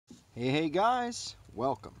Hey guys,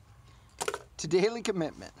 welcome to Daily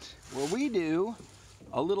Commitment, where we do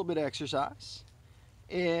a little bit of exercise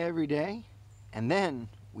every day, and then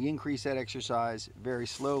we increase that exercise very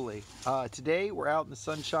slowly. Today we're out in the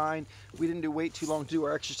sunshine. We didn't wait too long to do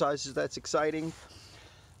our exercises. That's exciting.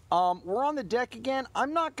 We're on the deck again.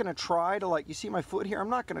 I'm not going to try to, like, you see my foot here? I'm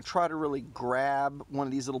not going to try to really grab one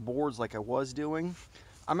of these little boards like I was doing.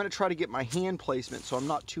 I'm going to try to get my hand placement so I'm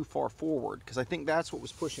not too far forward, because I think that's what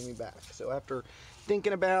was pushing me back. So after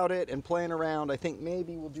thinking about it and playing around, I think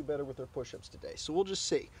maybe we'll do better with our push-ups today. So we'll just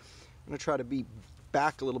see. I'm going to try to be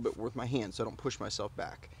back a little bit with my hands so I don't push myself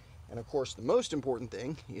back. And of course, the most important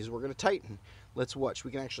thing is we're going to tighten. Let's watch.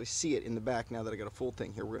 We can actually see it in the back now that I got a full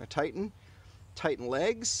thing here. We're going to tighten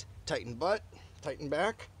legs, tighten butt, tighten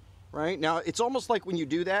back. Right now, it's almost like when you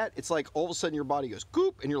do that, it's like all of a sudden your body goes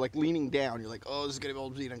goop, and you're like leaning down. You're like, oh, this is gonna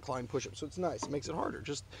be an incline push-up. So it's nice. It makes it harder.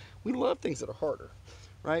 We love things that are harder,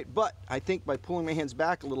 right? But I think by pulling my hands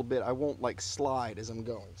back a little bit, I won't like slide as I'm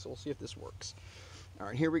going. So we'll see if this works. All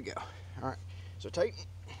right, here we go. All right, so tighten,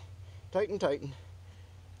 tighten, tighten,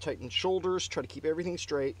 tighten shoulders. Try to keep everything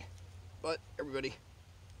straight. But everybody,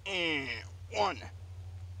 and 1,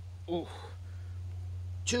 ooh,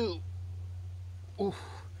 2, ooh.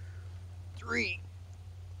 3,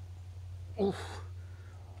 oof,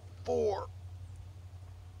 4,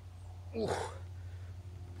 oof,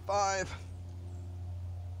 5,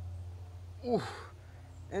 oof,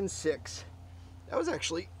 and 6. That was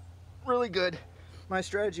actually really good. My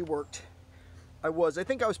strategy worked. I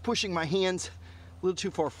think I was pushing my hands a little too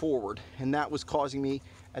far forward, and that was causing me,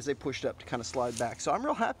 as I pushed up, to kind of slide back. So I'm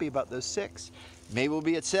real happy about those 6. Maybe we'll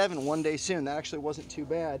be at 7 one day soon. That actually wasn't too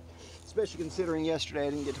bad, especially considering yesterday I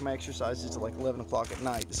didn't get to my exercises till like 11 o'clock at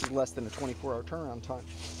night. This is less than a 24-hour turnaround time.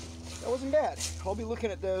 That wasn't bad. I'll be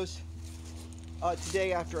looking at those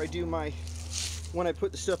today after I do when I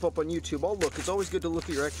put the stuff up on YouTube. I'll look. It's always good to look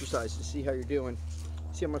at your exercise to see how you're doing,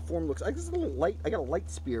 see how my form looks. I got a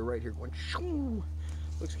light spear right here going shoo.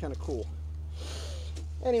 Looks kind of cool.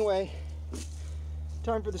 Anyway,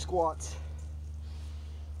 time for the squats.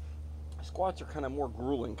 Squats are kind of more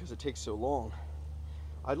grueling because it takes so long.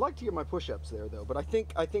 I'd like to get my push-ups there though, but I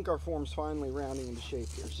think our form's finally rounding into shape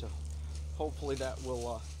here, so hopefully that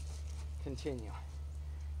will continue.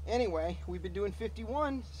 Anyway, we've been doing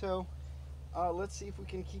 51, so let's see if we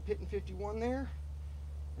can keep hitting 51 there,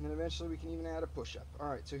 and then eventually we can even add a push-up. All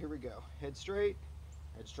right, so here we go. Head straight,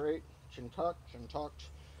 chin tucked, chin tucked.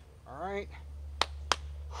 All right,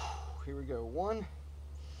 here we go. 1,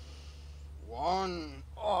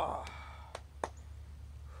 oh.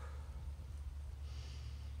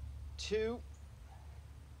 2,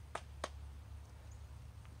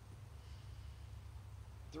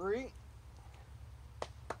 3,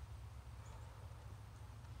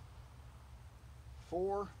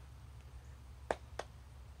 4,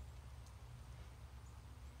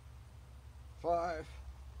 5,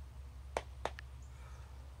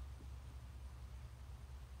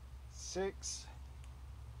 6,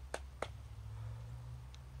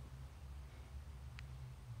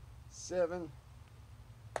 7,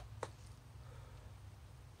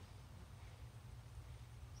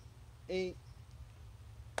 8,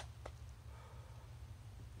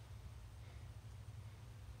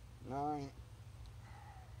 9,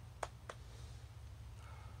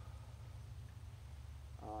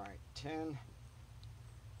 10,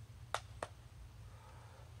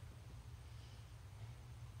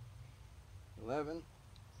 11,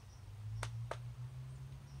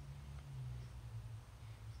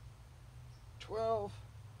 12,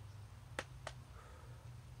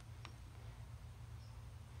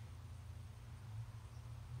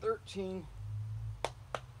 13,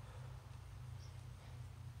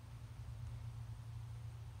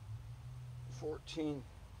 14,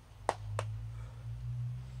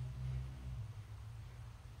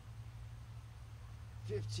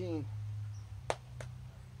 15,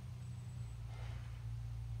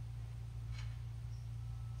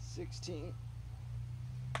 16,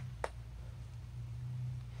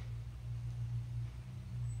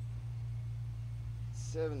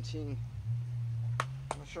 17.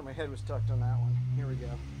 I'm not sure my head was tucked on that one. Here we go.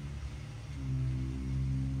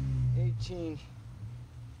 18,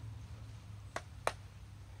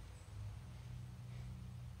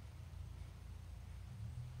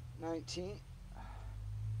 19,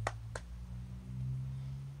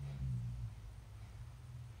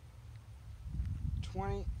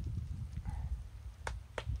 20,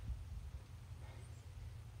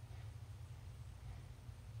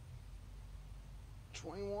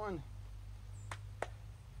 21,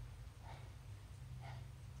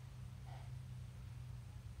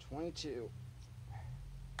 22,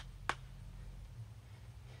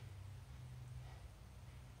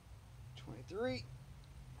 23.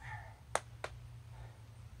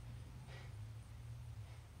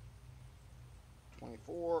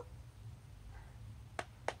 24.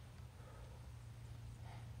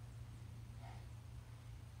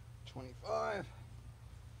 25.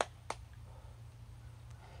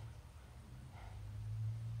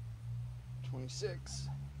 26.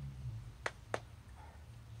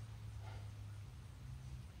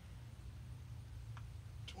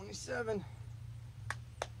 27.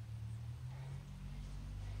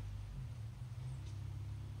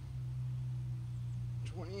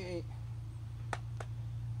 28.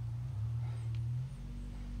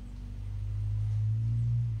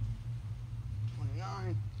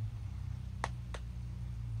 29.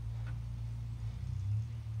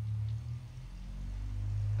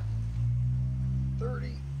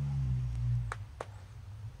 30.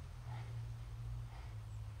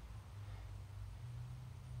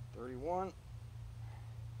 31.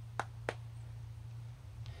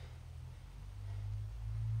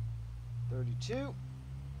 32.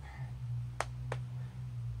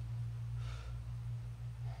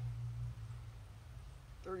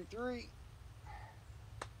 33.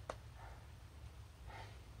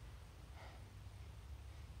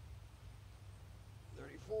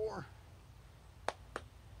 34.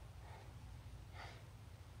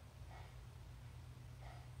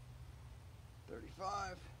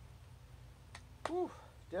 35. Whew,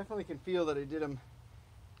 definitely can feel that I did them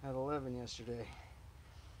at 11 yesterday.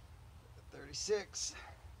 36.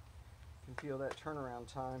 Can feel that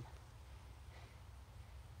turnaround time.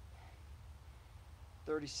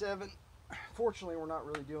 37. Fortunately, we're not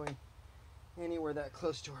really doing anywhere that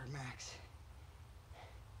close to our max.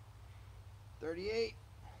 38.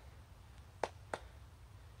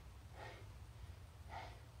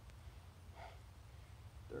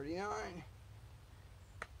 39.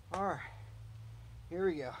 All right, here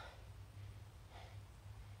we go.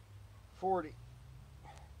 40.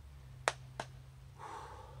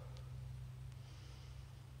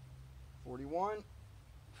 41.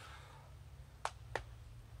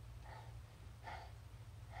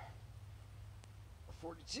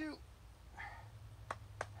 42.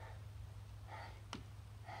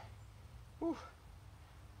 Whew.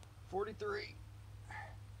 43.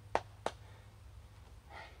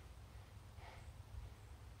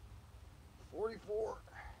 44.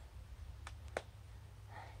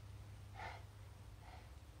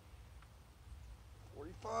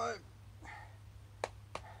 45.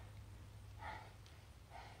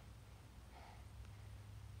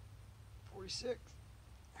 46.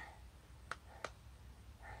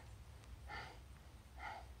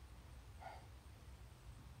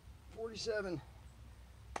 47.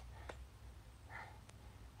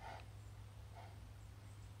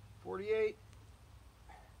 48.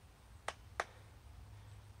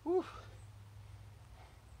 Whew.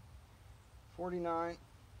 49.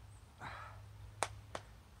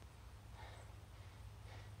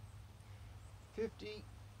 50.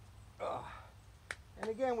 And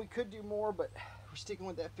again, we could do more, but we're sticking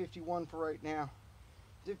with that 51 for right now.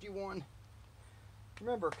 51.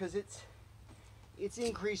 Remember, because it's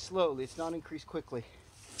increased slowly. It's not increased quickly.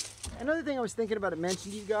 Another thing I was thinking about to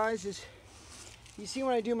mention to you guys is, you see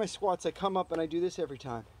when I do my squats, I come up and I do this every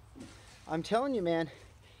time. I'm telling you, man,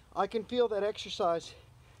 I can feel that exercise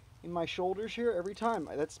in my shoulders here every time.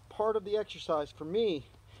 That's part of the exercise for me,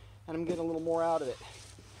 and I'm getting a little more out of it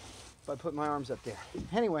by putting my arms up there.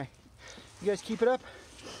 Anyway, you guys keep it up.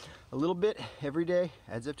 A little bit every day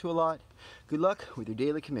adds up to a lot. Good luck with your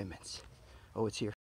daily commitments. Oh, it's here.